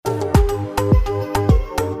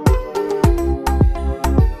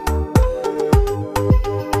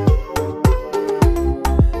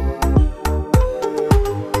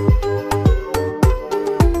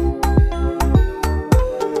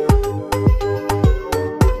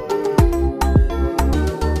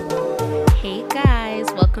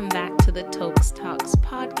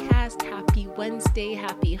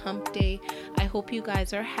hump day. I hope you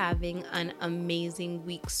guys are having an amazing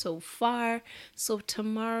week so far. So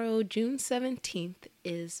tomorrow, June 17th,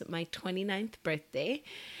 is my 29th birthday.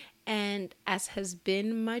 And as has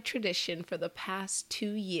been my tradition for the past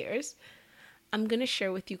 2 years, I'm going to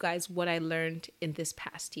share with you guys what I learned in this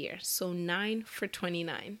past year. So 9 for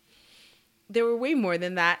 29. There were way more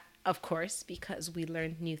than that, of course, because we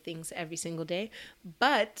learn new things every single day.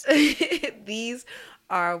 But these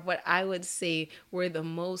are what I would say were the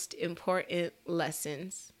most important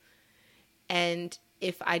lessons. And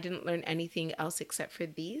if I didn't learn anything else except for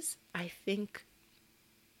these, I think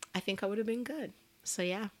I would have been good. So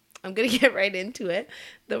yeah, I'm going to get right into it.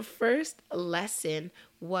 The first lesson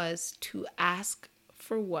was to ask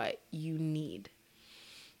for what you need.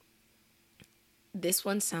 This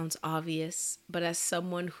one sounds obvious, but as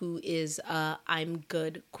someone who is a I'm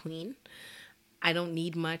good queen, I don't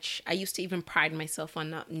need much. I used to even pride myself on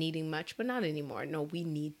not needing much, but not anymore. No, we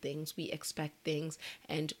need things. We expect things.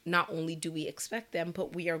 And not only do we expect them,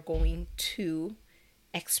 but we are going to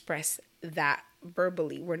express that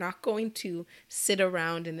verbally. We're not going to sit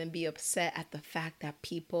around and then be upset at the fact that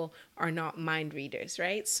people are not mind readers,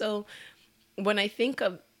 right? So when I think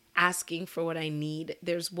of asking for what I need,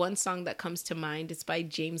 there's one song that comes to mind. It's by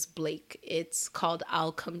James Blake. It's called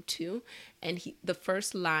I'll Come To. And the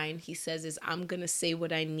first line he says is, I'm going to say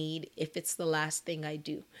what I need if it's the last thing I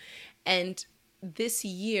do. And this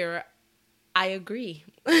year, I agree.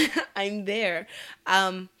 I'm there.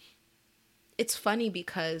 It's funny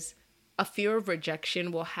because a fear of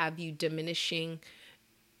rejection will have you diminishing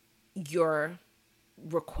your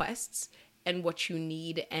requests and what you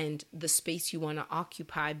need and the space you want to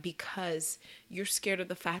occupy because you're scared of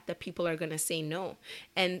the fact that people are going to say no.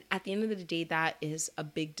 And at the end of the day, that is a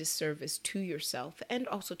big disservice to yourself and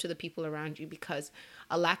also to the people around you, because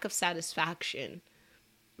a lack of satisfaction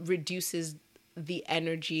reduces the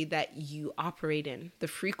energy that you operate in, the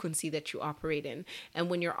frequency that you operate in. And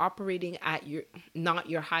when you're operating at not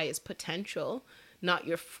your highest potential, not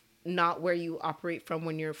where you operate from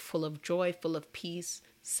when you're full of joy, full of peace,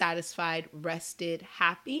 satisfied, rested,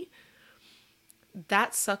 happy,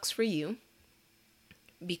 that sucks for you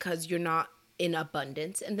because you're not in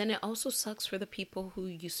abundance. And then it also sucks for the people who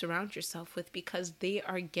you surround yourself with because they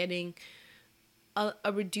are getting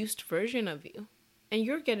a reduced version of you and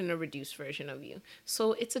you're getting a reduced version of you.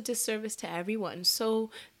 So it's a disservice to everyone.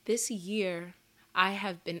 So this year I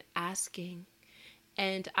have been asking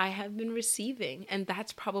and I have been receiving, and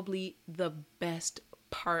that's probably the best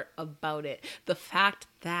part about it. The fact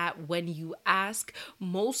that when you ask,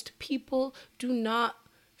 most people do not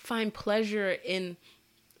find pleasure in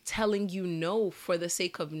telling you no for the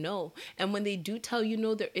sake of no. And when they do tell you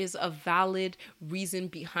no, there is a valid reason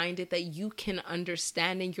behind it that you can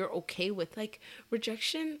understand and you're okay with. Like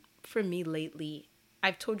rejection for me lately,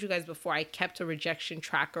 I've told you guys before, I kept a rejection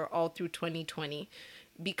tracker all through 2020.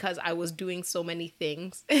 Because I was doing so many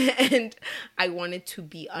things and I wanted to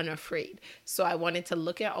be unafraid. So I wanted to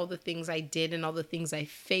look at all the things I did and all the things I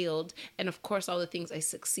failed. And of course, all the things I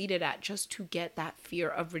succeeded at, just to get that fear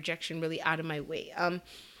of rejection really out of my way.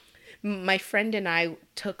 My friend and I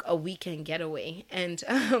took a weekend getaway, and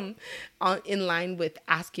in line with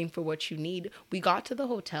asking for what you need, we got to the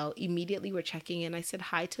hotel. Immediately we're checking in. I said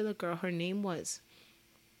hi to the girl. Her name was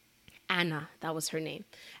Anna. That was her name.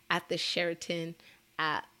 At the Sheraton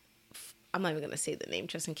I'm not even going to say the name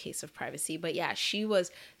just in case of privacy, but yeah, she was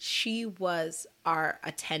our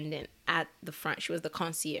attendant at the front. She was the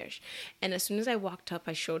concierge. And as soon as I walked up,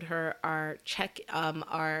 I showed her our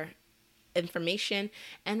our information.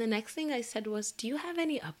 And the next thing I said was, do you have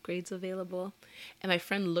any upgrades available? And my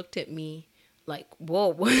friend looked at me like,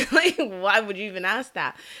 whoa, like, why would you even ask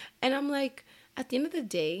that? And I'm like, at the end of the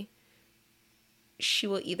day, she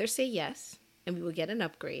will either say yes and we will get an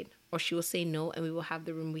upgrade, or she will say no and we will have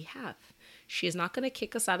the room we have. She is not going to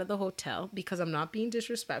kick us out of the hotel because I'm not being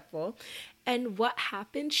disrespectful. And what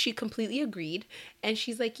happened? She completely agreed. And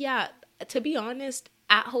she's like, yeah, to be honest,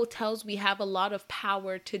 at hotels, we have a lot of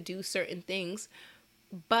power to do certain things,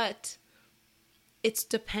 but it's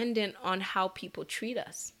dependent on how people treat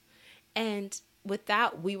us. And with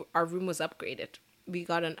that, our room was upgraded. We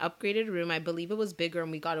got an upgraded room. I believe it was bigger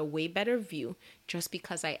and we got a way better view just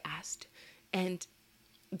because I asked. And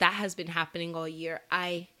that has been happening all year.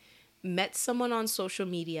 I met someone on social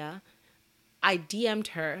media. I DM'd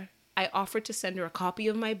her. I offered to send her a copy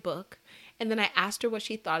of my book. And then I asked her what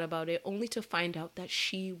she thought about it, only to find out that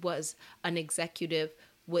she was an executive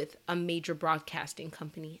with a major broadcasting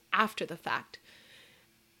company after the fact.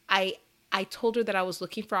 I told her that I was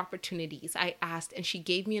looking for opportunities. I asked, and she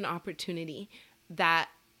gave me an opportunity that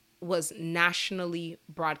was nationally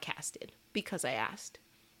broadcasted because I asked.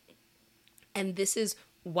 And this is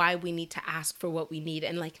why we need to ask for what we need.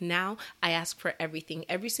 And like now, I ask for everything.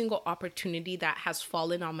 Every single opportunity that has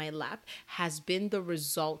fallen on my lap has been the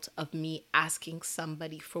result of me asking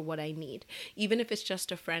somebody for what I need. Even if it's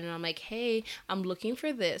just a friend and I'm like, hey, I'm looking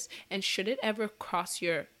for this. And should it ever cross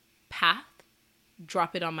your path,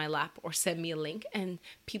 drop it on my lap or send me a link. And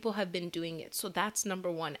people have been doing it. So that's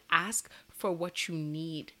number one. Ask for what you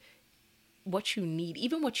need. What you need,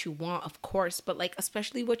 even what you want, of course, but like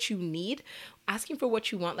especially what you need. Asking for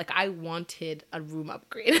what you want. Like I wanted a room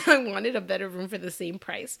upgrade. I wanted a better room for the same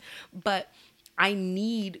price, but I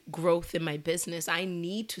need growth in my business. I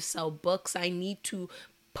need to sell books. I need to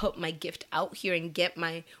put my gift out here and get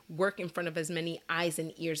my work in front of as many eyes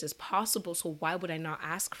and ears as possible. So why would I not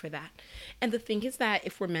ask for that? And the thing is that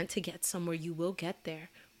if we're meant to get somewhere, you will get there.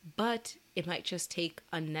 But it might just take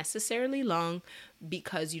unnecessarily long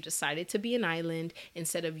because you decided to be an island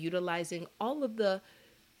instead of utilizing all of the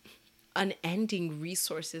unending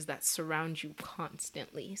resources that surround you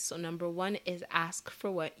constantly. So number one is ask for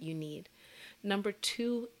what you need. Number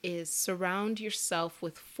two is surround yourself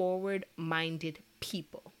with forward-minded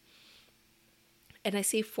people. And I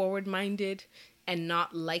say forward-minded and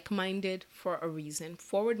not like-minded for a reason.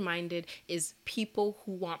 Forward-minded is people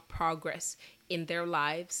who want progress in their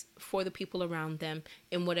lives for the people around them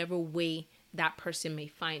in whatever way that person may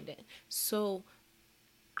find it. So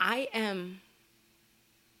I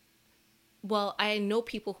know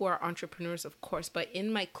people who are entrepreneurs, of course, but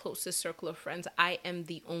in my closest circle of friends, I am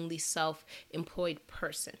the only self-employed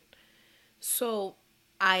person. So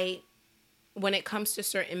when it comes to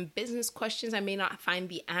certain business questions, I may not find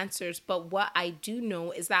the answers, but what I do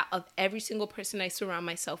know is that of every single person I surround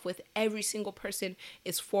myself with, every single person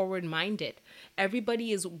is forward-minded.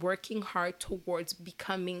 Everybody is working hard towards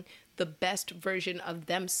becoming the best version of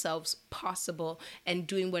themselves possible and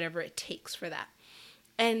doing whatever it takes for that.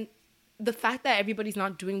 And the fact that everybody's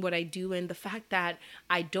not doing what I do and the fact that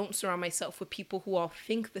I don't surround myself with people who all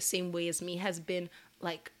think the same way as me has been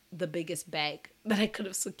like the biggest bag that I could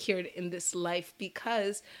have secured in this life,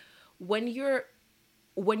 because when you're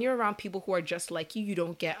around people who are just like you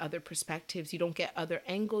don't get other perspectives, you don't get other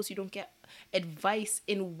angles, you don't get advice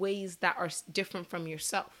in ways that are different from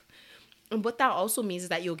yourself. And what that also means is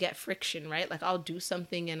that you'll get friction, right? Like I'll do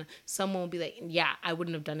something and someone will be like, yeah, I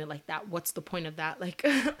wouldn't have done it like that. What's the point of that? Like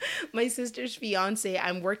my sister's fiance,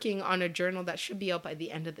 I'm working on a journal that should be out by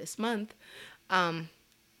the end of this month. It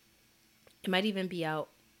might even be out.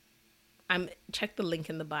 Check the link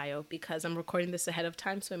in the bio because I'm recording this ahead of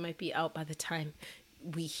time, so it might be out by the time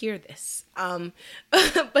we hear this.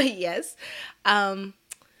 But yes,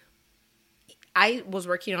 I was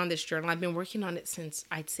working on this journal. I've been working on it since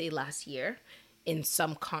I'd say last year in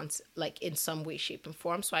some in some way, shape, and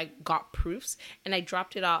form. So I got proofs and I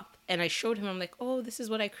dropped it off and I showed him. I'm like, oh, this is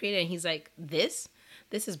what I created. And he's like, this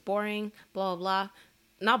is boring, blah, blah,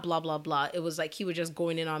 not blah, blah, blah. It was like he was just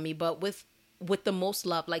going in on me, but with the most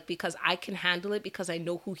love, like, because I can handle it because I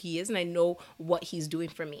know who he is and I know what he's doing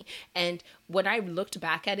for me. And when I looked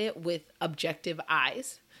back at it with objective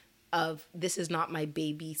eyes of this is not my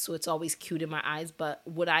baby, so it's always cute in my eyes, but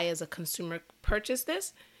would I as a consumer purchase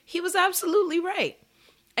this? He was absolutely right.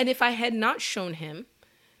 And if I had not shown him,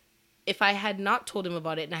 if I had not told him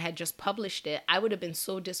about it and I had just published it, I would have been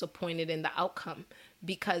so disappointed in the outcome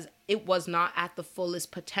because it was not at the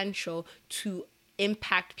fullest potential to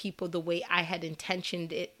impact people the way I had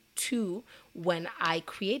intentioned it to when I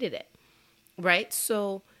created it, right?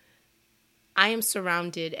 So I am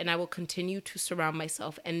surrounded and I will continue to surround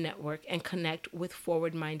myself and network and connect with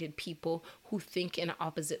forward-minded people who think in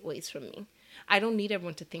opposite ways from me. I don't need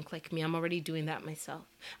everyone to think like me. I'm already doing that myself.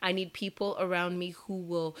 I need people around me who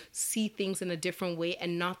will see things in a different way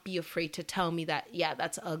and not be afraid to tell me that, yeah,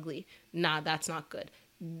 that's ugly. Nah, that's not good.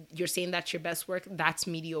 You're saying that's your best work? That's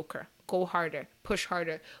mediocre. Go harder, push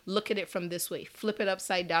harder, look at it from this way, flip it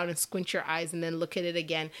upside down and squint your eyes and then look at it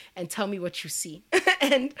again and tell me what you see.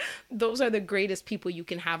 And those are the greatest people you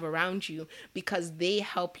can have around you because they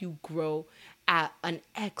help you grow at an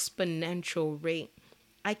exponential rate.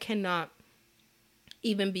 I cannot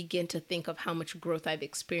even begin to think of how much growth I've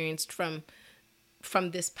experienced from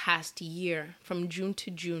this past year, from June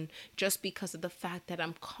to June, just because of the fact that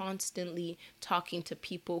I'm constantly talking to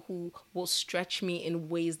people who will stretch me in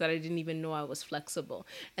ways that I didn't even know I was flexible.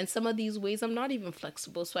 And some of these ways I'm not even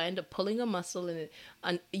flexible. So I end up pulling a muscle,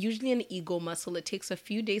 and usually an ego muscle. It takes a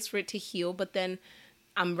few days for it to heal, but then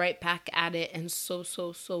I'm right back at it and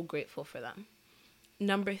so grateful for them.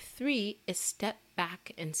 Number 3 is step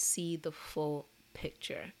back and see the full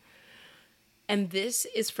picture. And this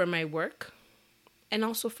is for my work and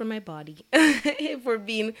also for my body, if we're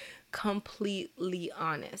being completely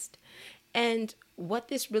honest. And what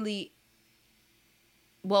this really,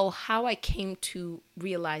 well, how I came to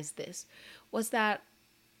realize this was that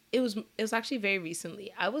it was actually very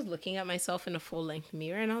recently. I was looking at myself in a full length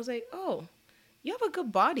mirror and I was like, "Oh, you have a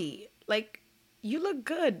good body. Like, you look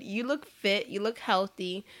good. You look fit. You look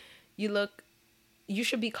healthy. You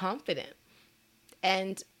should be confident."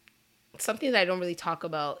 And something that I don't really talk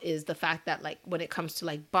about is the fact that, like, when it comes to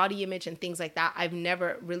like body image and things like that, I've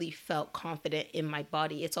never really felt confident in my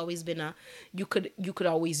body. It's always been a you could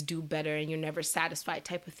always do better and you're never satisfied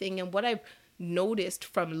type of thing. And what I've noticed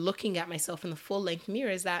from looking at myself in the full length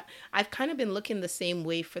mirror is that I've kind of been looking the same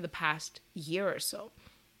way for the past year or so.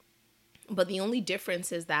 But the only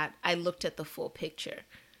difference is that I looked at the full picture.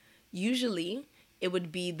 Usually it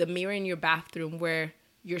would be the mirror in your bathroom where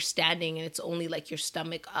you're standing and it's only like your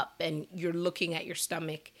stomach up and you're looking at your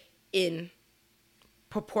stomach in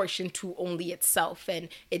proportion to only itself and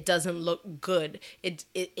it doesn't look good.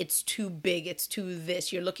 It's too big. It's too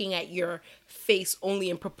this. You're looking at your face only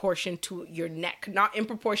in proportion to your neck, not in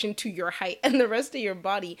proportion to your height and the rest of your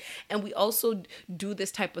body. And we also do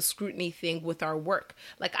this type of scrutiny thing with our work.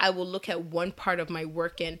 Like, I will look at one part of my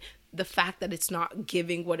work and the fact that it's not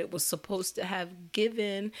giving what it was supposed to have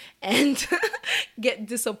given and get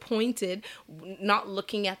disappointed, not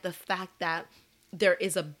looking at the fact that there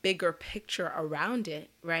is a bigger picture around it,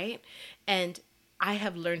 right? And I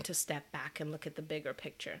have learned to step back and look at the bigger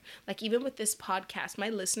picture. Like, even with this podcast, my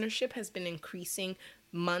listenership has been increasing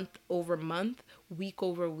month over month, week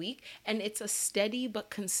over week, and it's a steady but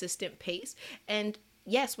consistent pace. And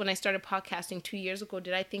yes, when I started podcasting 2 years ago,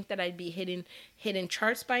 did I think that I'd be hitting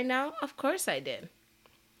charts by now? Of course I did.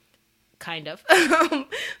 Kind of.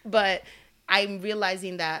 But I'm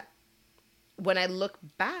realizing that when I look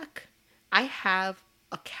back, I have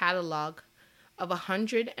a catalog of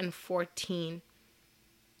 114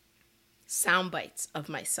 sound bites of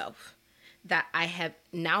myself that I have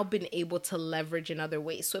now been able to leverage in other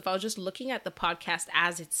ways. So if I was just looking at the podcast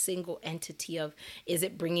as its single entity of, is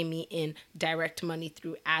it bringing me in direct money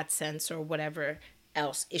through AdSense or whatever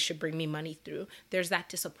else it should bring me money through, there's that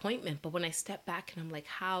disappointment. But when I step back and I'm like,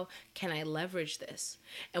 how can I leverage this?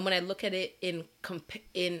 And when I look at it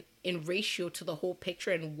in ratio to the whole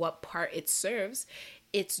picture and what part it serves,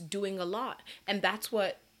 it's doing a lot. And that's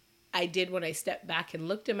what I did when I stepped back and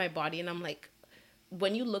looked at my body. And I'm like,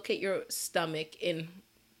 when you look at your stomach in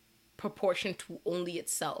proportion to only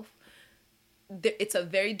itself, it's a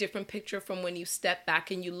very different picture from when you step back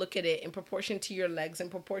and you look at it in proportion to your legs, in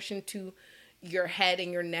proportion to your head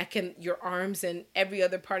and your neck and your arms and every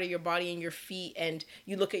other part of your body and your feet, and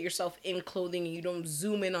you look at yourself in clothing and you don't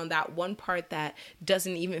zoom in on that one part that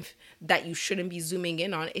you shouldn't be zooming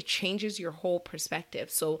in on. It changes your whole perspective.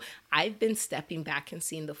 So I've been stepping back and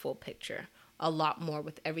seeing the full picture a lot more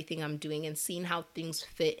with everything I'm doing and seeing how things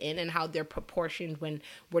fit in and how they're proportioned when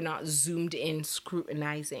we're not zoomed in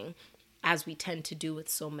scrutinizing as we tend to do with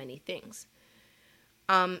so many things.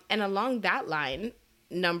 And along that line,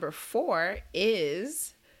 number 4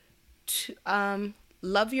 is to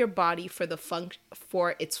love your body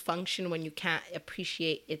for its function when you can't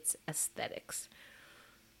appreciate its aesthetics.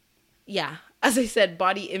 Yeah, as I said,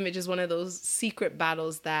 body image is one of those secret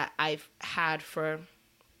battles that I've had for,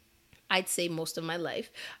 I'd say, most of my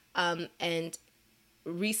life. And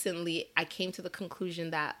recently I came to the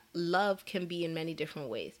conclusion that love can be in many different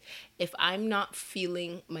ways. If I'm not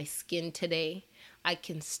feeling my skin today, I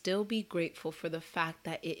can still be grateful for the fact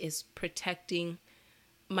that it is protecting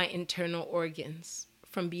my internal organs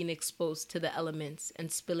from being exposed to the elements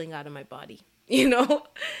and spilling out of my body. You know,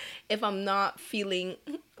 if I'm not feeling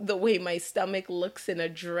the way my stomach looks in a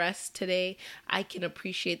dress today, I can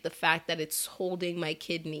appreciate the fact that it's holding my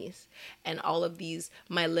kidneys and all of these,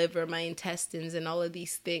 my liver, my intestines, and all of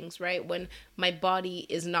these things, right? When my body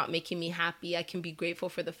is not making me happy, I can be grateful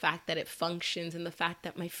for the fact that it functions and the fact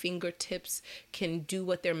that my fingertips can do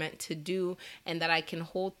what they're meant to do and that I can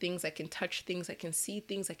hold things, I can touch things, I can see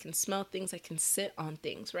things, I can smell things, I can sit on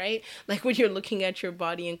things, right? Like when you're looking at your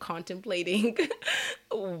body and contemplating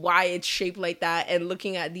why it's shaped like that and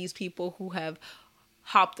looking at these people who have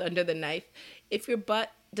hopped under the knife. If your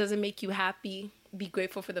butt doesn't make you happy, be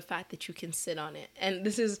grateful for the fact that you can sit on it. And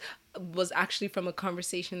this was actually from a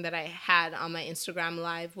conversation that I had on my Instagram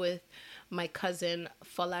live with my cousin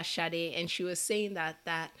Fola Shade, and she was saying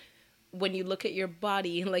that when you look at your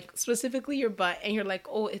body, like specifically your butt, and you're like,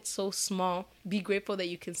 oh, it's so small, be grateful that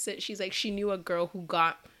you can sit. She's like, she knew a girl who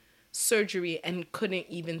got surgery and couldn't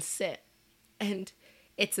even sit. And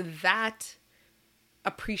it's that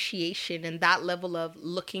appreciation and that level of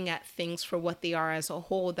looking at things for what they are as a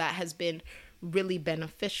whole that has been really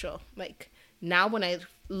beneficial. Like now when I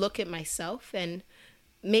look at myself and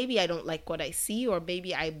maybe I don't like what I see, or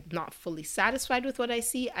maybe I'm not fully satisfied with what I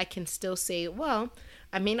see, I can still say, well,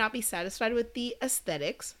 I may not be satisfied with the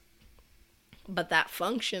aesthetics, but that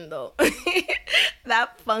function though,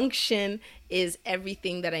 that function is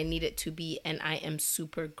everything that I need it to be. And I am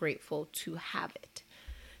super grateful to have it.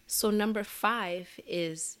 So number 5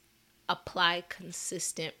 is apply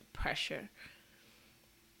consistent pressure.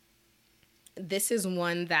 This is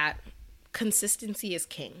one that consistency is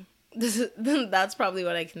king. That's probably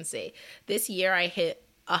what I can say. This year I hit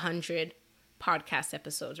 100 podcast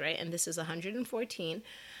episodes, right? And this is 114.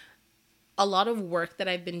 A lot of work that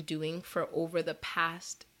I've been doing for over the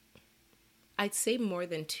past, I'd say more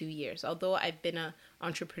than 2 years, although I've been an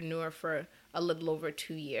entrepreneur for a little over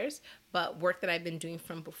 2 years, but work that I've been doing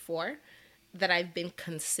from before that I've been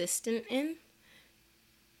consistent in,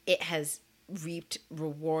 it has reaped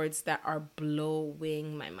rewards that are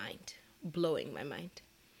blowing my mind.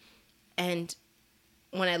 And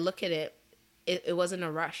when I look at it, it wasn't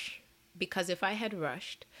a rush, because if I had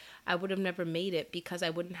rushed, I would have never made it, because I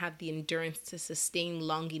wouldn't have the endurance to sustain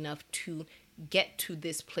long enough to get to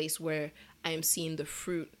this place where I am seeing the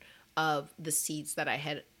fruit of the seeds that I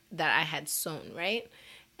had sown, right?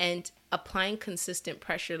 And applying consistent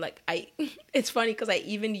pressure, like it's funny because I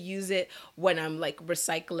even use it when I'm like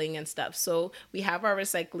recycling and stuff. So we have our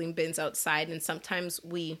recycling bins outside, and sometimes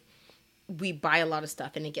we buy a lot of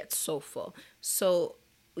stuff and it gets so full. So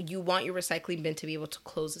you want your recycling bin to be able to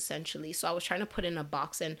close, essentially. So I was trying to put in a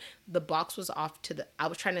box, and the box was off to I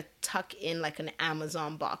was trying to tuck in like an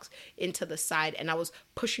Amazon box into the side, and I was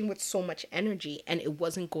pushing with so much energy and it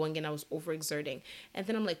wasn't going, and I was overexerting. And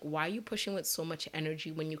then I'm like, why are you pushing with so much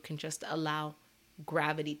energy when you can just allow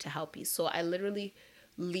gravity to help you? So I literally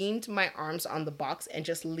leaned my arms on the box and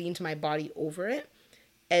just leaned my body over it,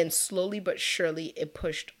 and slowly but surely it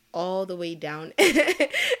pushed all the way down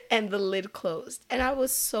and the lid closed. And I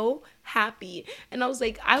was so happy. And I was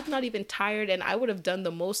like, I'm not even tired, and I would have done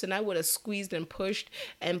the most, and I would have squeezed and pushed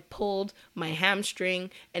and pulled my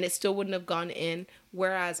hamstring and it still wouldn't have gone in.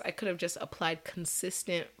 Whereas I could have just applied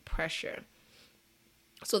consistent pressure.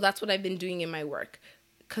 So that's what I've been doing in my work,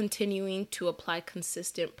 continuing to apply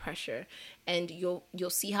consistent pressure, and you'll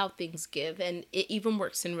see how things give. And it even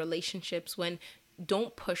works in relationships. When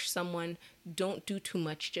don't push someone, don't do too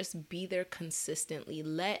much, just be there consistently.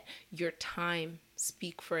 Let your time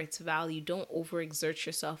speak for its value. Don't overexert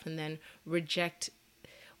yourself and then reject,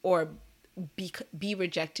 or be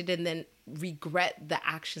rejected and then regret the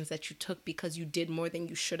actions that you took because you did more than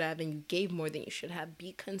you should have and you gave more than you should have.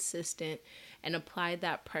 Be consistent and apply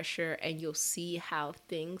that pressure, and you'll see how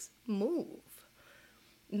things move.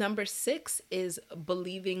 Number 6 is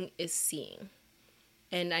believing is seeing.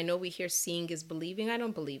 And I know we hear seeing is believing. I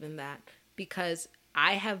don't believe in that, because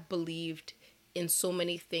I have believed in so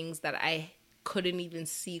many things that I couldn't even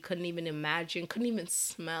see, couldn't even imagine, couldn't even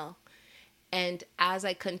smell. And as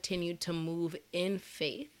I continued to move in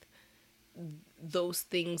faith, those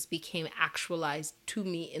things became actualized to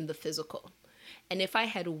me in the physical. And if I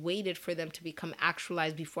had waited for them to become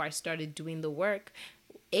actualized before I started doing the work,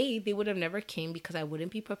 A, they would have never came because I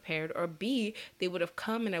wouldn't be prepared, or B, they would have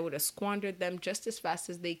come and I would have squandered them just as fast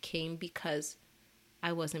as they came because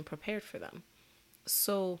I wasn't prepared for them.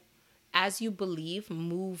 So as you believe,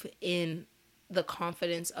 move in the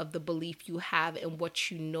confidence of the belief you have and what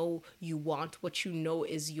you know you want, what you know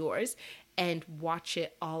is yours, and watch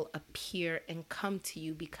it all appear and come to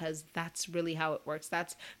you, because that's really how it works.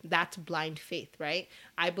 That's blind faith, right?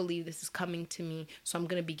 I believe this is coming to me, so I'm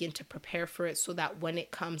going to begin to prepare for it so that when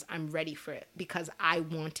it comes, I'm ready for it because I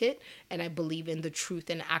want it and I believe in the truth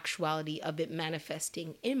and actuality of it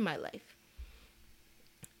manifesting in my life.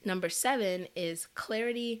 Number 7 is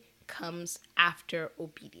clarity comes after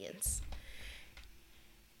obedience.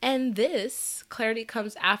 And this clarity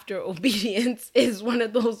comes after obedience is one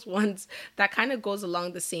of those ones that kind of goes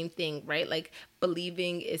along the same thing, right? Like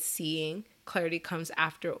believing is seeing, clarity comes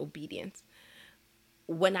after obedience.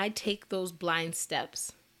 When I take those blind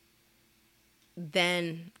steps,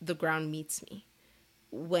 then the ground meets me.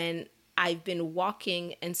 When I've been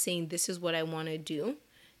walking and saying, this is what I want to do,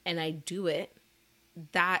 and I do it,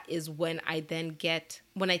 that is when I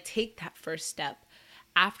take that first step.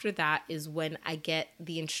 After that is when I get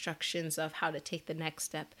the instructions of how to take the next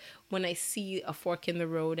step. When I see a fork in the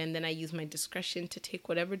road and then I use my discretion to take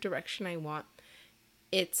whatever direction I want,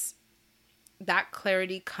 it's that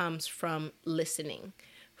clarity comes from listening,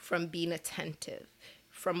 from being attentive,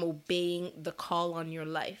 from obeying the call on your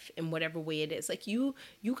life in whatever way it is. Like you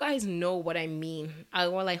guys know what I mean.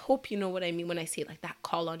 I hope you know what I mean when I say like that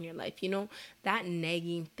call on your life. You know, that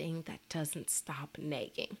nagging thing that doesn't stop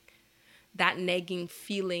nagging. That nagging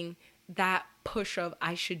feeling that push of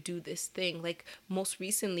I should do this thing. Like most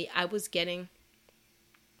recently, I was getting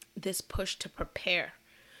this push to prepare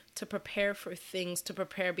for things, to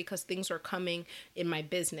prepare because things are coming in my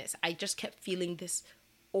business. I just kept feeling this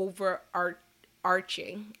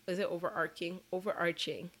overarching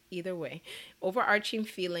either way, overarching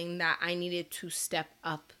feeling that I needed to step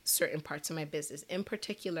up certain parts of my business, in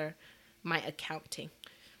particular my accounting.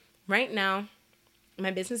 Right now,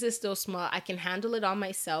 my business is still small. I can handle it all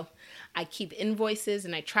myself. I keep invoices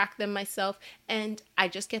and I track them myself. And I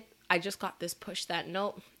just got this push that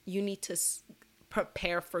no, you need to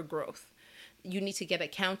prepare for growth. You need to get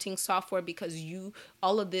accounting software because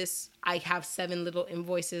all of this, I have 7 little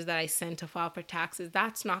invoices that I send to file for taxes.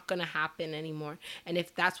 That's not going to happen anymore. And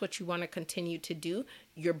if that's what you want to continue to do,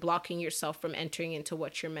 you're blocking yourself from entering into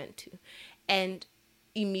what you're meant to. And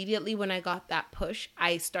immediately when I got that push,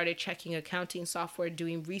 I started checking accounting software,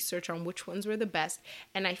 doing research on which ones were the best.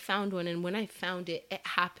 And I found one. And when I found it, it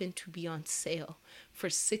happened to be on sale for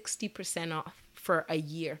 60% off for a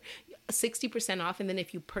year. 60% off. And then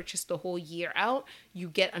if you purchase the whole year out, you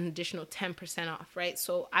get an additional 10% off, right?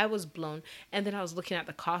 So I was blown. And then I was looking at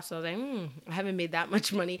the cost. I was like, I haven't made that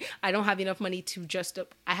much money. I don't have enough money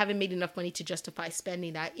I haven't made enough money to justify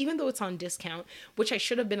spending that, even though it's on discount, which I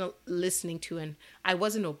should have been listening to. And I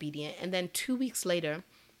wasn't obedient. And then 2 weeks later,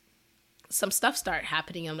 some stuff started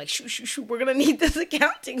happening. I'm like, shoot, we're going to need this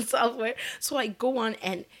accounting software. So I go on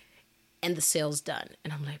and the sale's done.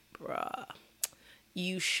 And I'm like, bruh,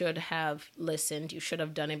 you should have listened. You should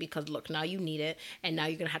have done it because look, now you need it. And now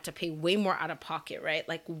you're going to have to pay way more out of pocket, right?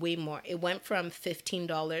 Like way more. It went from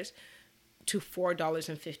 $15 to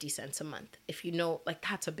 $4.50 a month. If you know, like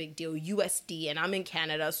that's a big deal. USD, and I'm in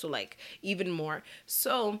Canada, so like even more.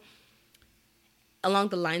 So along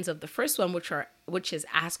the lines of the first one, which is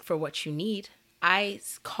ask for what you need, I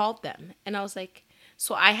called them and I was like,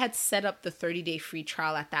 so I had set up the 30-day free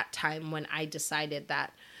trial at that time when I decided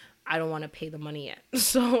that I don't want to pay the money yet.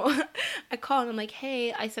 So I called and I'm like,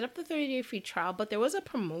 hey, I set up the 30-day free trial, but there was a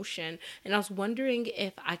promotion and I was wondering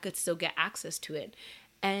if I could still get access to it.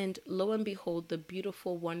 And lo and behold, the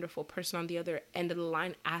beautiful, wonderful person on the other end of the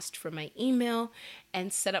line asked for my email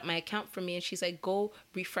and set up my account for me. And she's like, go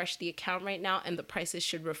refresh the account right now and the prices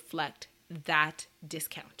should reflect that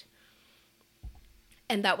discount.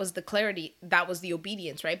 And that was the clarity. That was the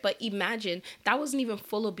obedience, right? But imagine that wasn't even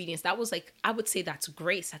full obedience. That was like, I would say that's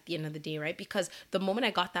grace at the end of the day, right? Because the moment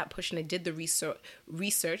I got that push and I did the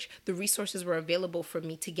research, the resources were available for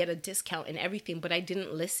me to get a discount and everything, but I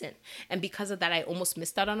didn't listen. And because of that, I almost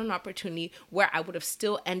missed out on an opportunity where I would have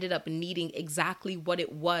still ended up needing exactly what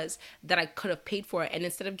it was that I could have paid for. And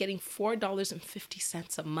instead of getting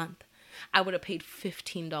 $4.50 a month, I would have paid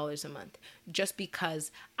 $15 a month just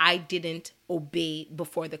because I didn't obey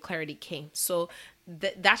before the clarity came. So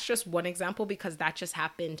that's just one example because that just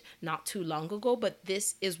happened not too long ago. But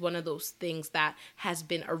this is one of those things that has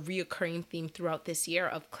been a reoccurring theme throughout this year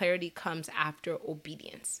of clarity comes after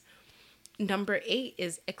obedience. Number 8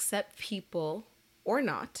 is accept people or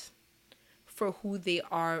not for who they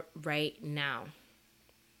are right now.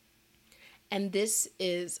 And this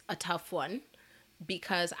is a tough one,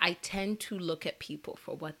 because I tend to look at people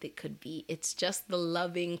for what they could be. It's just the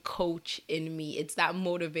loving coach in me. It's that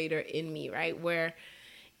motivator in me, right? Where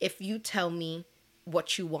if you tell me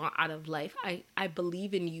what you want out of life, I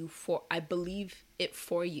believe in you I believe it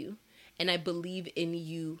for you. And I believe in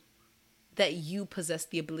you that you possess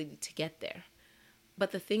the ability to get there.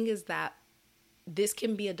 But the thing is that this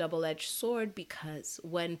can be a double-edged sword, because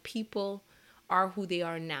when people are who they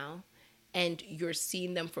are now and you're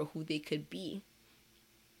seeing them for who they could be,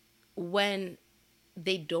 when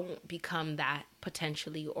they don't become that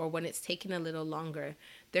potentially, or when it's taken a little longer,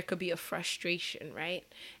 there could be a frustration, right?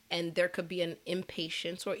 And there could be an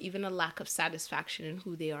impatience or even a lack of satisfaction in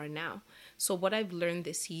who they are now. So what I've learned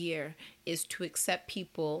this year is to accept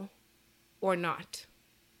people or not.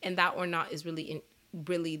 And that or not is really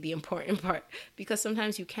the important part, because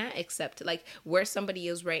sometimes you can't accept like where somebody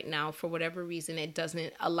is right now for whatever reason. It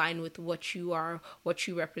doesn't align with what you are, what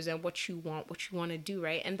you represent, what you want to do,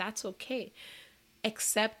 right? And that's okay.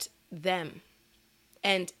 Accept them.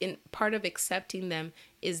 And in part of accepting them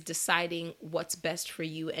is deciding what's best for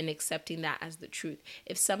you and accepting that as the truth.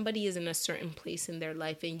 If somebody is in a certain place in their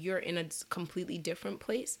life and you're in a completely different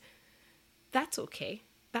place, that's okay.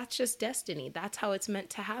 That's just destiny. That's how it's meant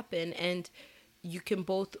to happen. And you can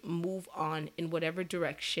both move on in whatever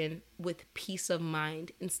direction with peace of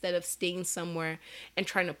mind, instead of staying somewhere and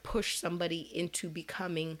trying to push somebody into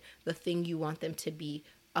becoming the thing you want them to be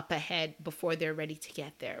up ahead before they're ready to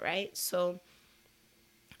get there, right? So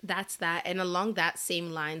that's that. And along that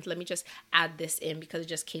same lines, let me just add this in because it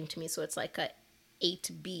just came to me. So it's like a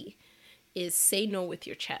 8B is say no with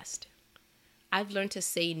your chest. I've learned to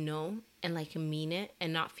say no and like mean it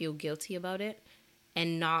and not feel guilty about it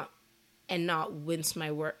and not mince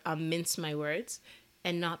my words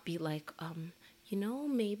and not be like,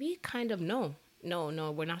 maybe kind of no,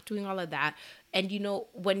 we're not doing all of that. And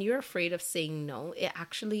when you're afraid of saying no, it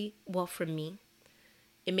actually, well, for me,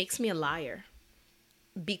 it makes me a liar.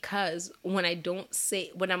 Because when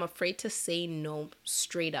I'm afraid to say no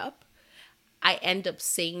straight up, I end up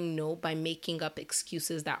saying no by making up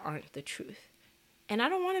excuses that aren't the truth. And I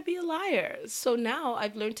don't want to be a liar. So now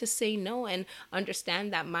I've learned to say no and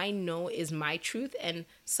understand that my no is my truth and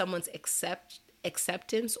someone's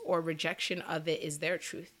acceptance or rejection of it is their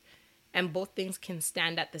truth. And both things can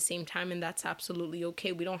stand at the same time, and that's absolutely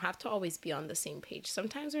okay. We don't have to always be on the same page.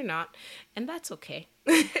 Sometimes we're not, and that's okay.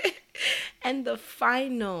 And the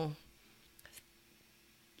final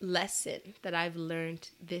lesson that I've learned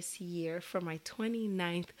this year for my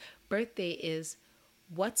 29th birthday is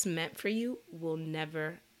what's meant for you will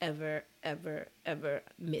never, ever, ever, ever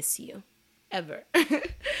miss you. Ever.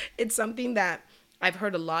 It's something that I've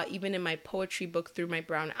heard a lot, even in my poetry book, Through My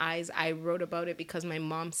Brown Eyes. I wrote about it because my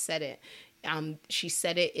mom said it. She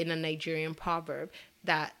said it in a Nigerian proverb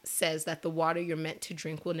that says that the water you're meant to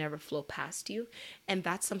drink will never flow past you. And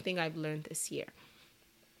that's something I've learned this year.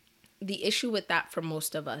 The issue with that for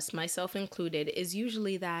most of us, myself included, is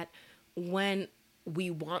usually that when we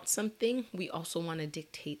want something, we also want to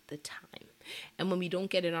dictate the time. And when we don't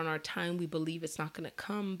get it on our time, we believe it's not going to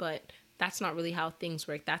come, but that's not really how things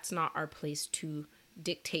work. That's not our place to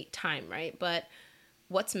dictate time, right? But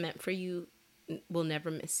what's meant for you will never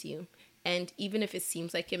miss you. And even if it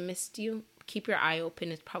seems like it missed you, keep your eye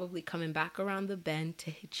open. It's probably coming back around the bend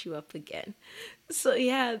to hit you up again. So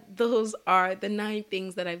yeah, those are the 9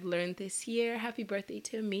 things that I've learned this year. Happy birthday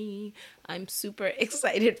to me. I'm super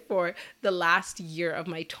excited for the last year of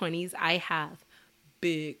my 20s. I have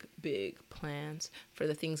big, big plans for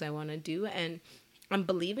the things I want to do, and I'm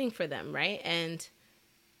believing for them, right? And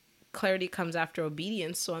clarity comes after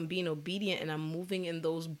obedience. So I'm being obedient and I'm moving in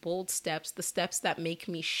those bold steps, the steps that make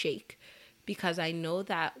me shake, because I know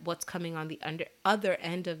that what's coming on the other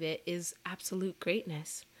end of it is absolute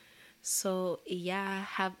greatness. So yeah,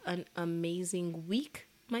 have an amazing week,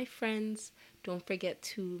 my friends. Don't forget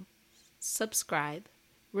to subscribe,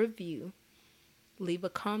 review, leave a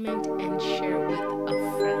comment, and share with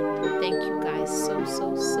a friend. Thank you guys so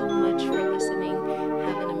much for listening.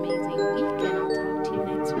 Have an amazing